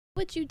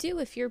What would you do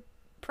if you're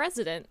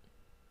president?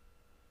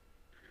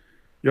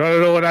 You wanna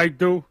know what I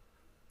do?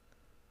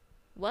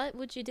 What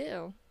would you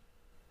do?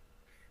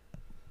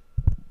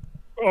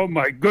 Oh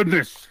my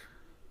goodness,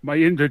 my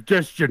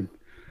indigestion.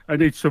 I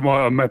need some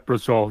more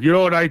omeprazole. You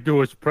know what I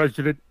do as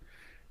president?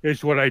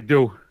 Here's what I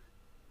do.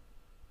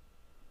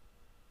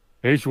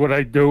 Here's what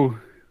I do.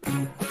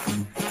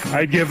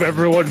 I give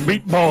everyone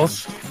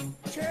meatballs.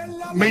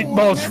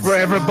 Meatballs for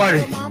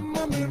everybody.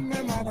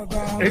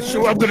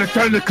 I'm gonna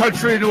turn the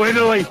country into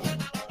Italy.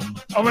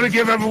 I'm gonna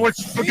give everyone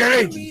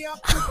spaghetti.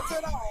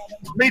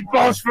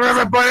 Meatballs for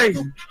everybody.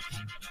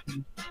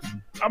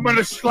 I'm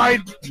gonna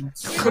slide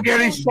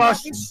spaghetti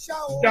sauce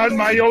down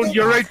my own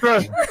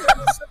urethra.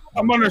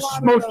 I'm gonna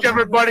smooch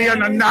everybody on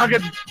the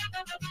noggin.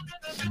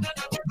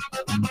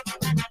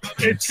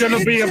 It's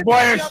gonna be a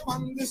blast.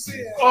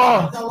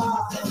 Oh.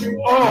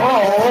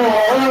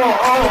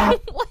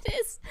 What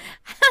is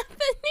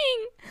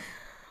happening?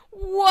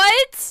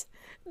 What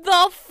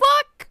the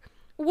fuck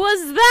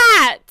was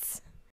that?